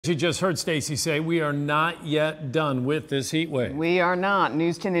You just heard Stacey say we are not yet done with this heat wave. We are not.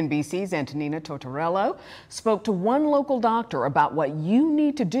 News 10 NBC's Antonina Tortorello spoke to one local doctor about what you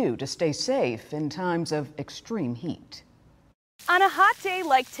need to do to stay safe in times of extreme heat. On a hot day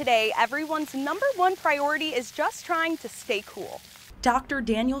like today, everyone's #1 priority is just trying to stay cool. Dr.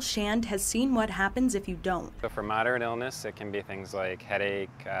 Daniel Shand has seen what happens if you don't. So for moderate illness, it can be things like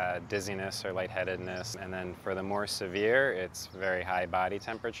headache, dizziness, or lightheadedness. And then for the more severe, it's very high body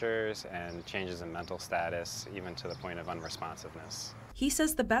temperatures and changes in mental status, even to the point of unresponsiveness. He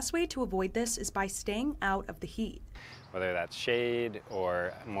says the best way to avoid this is by staying out of the heat. Whether that's shade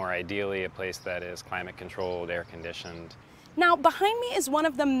or, more ideally, a place that is climate controlled, air conditioned. Now, behind me is one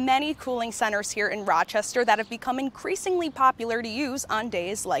of the many cooling centers here in Rochester that have become increasingly popular to use on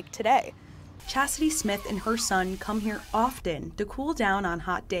days like today. Chastity Smith and her son come here often to cool down on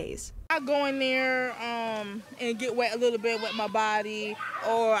hot days. I go in there and get wet a little bit, wet my body,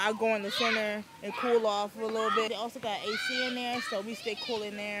 or I go in the center and cool off for a little bit. They also got AC in there, so we stay cool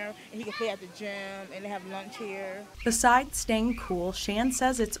in there, and he can play at the gym, and they have lunch here. Besides staying cool, Shan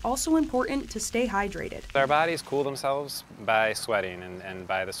says it's also important to stay hydrated. Our bodies cool themselves by sweating and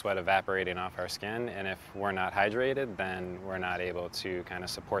by the sweat evaporating off our skin, and if we're not hydrated, then we're not able to kind of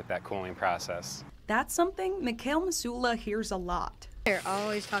support that cooling process. That's something Mikhail Masula hears a lot. They're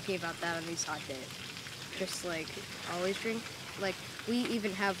always talking about that on these hot days. Just like always drink. Like we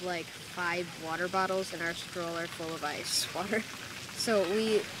even have like 5 water bottles in our stroller full of ice water. So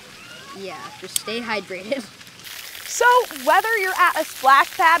just stay hydrated. So whether you're at a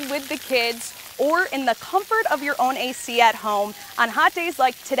splash pad with the kids or in the comfort of your own AC at home, on hot days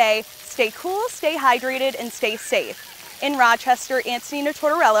like today, stay cool, stay hydrated, and stay safe. In Rochester, Antonina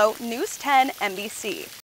Tortorello, News 10 NBC.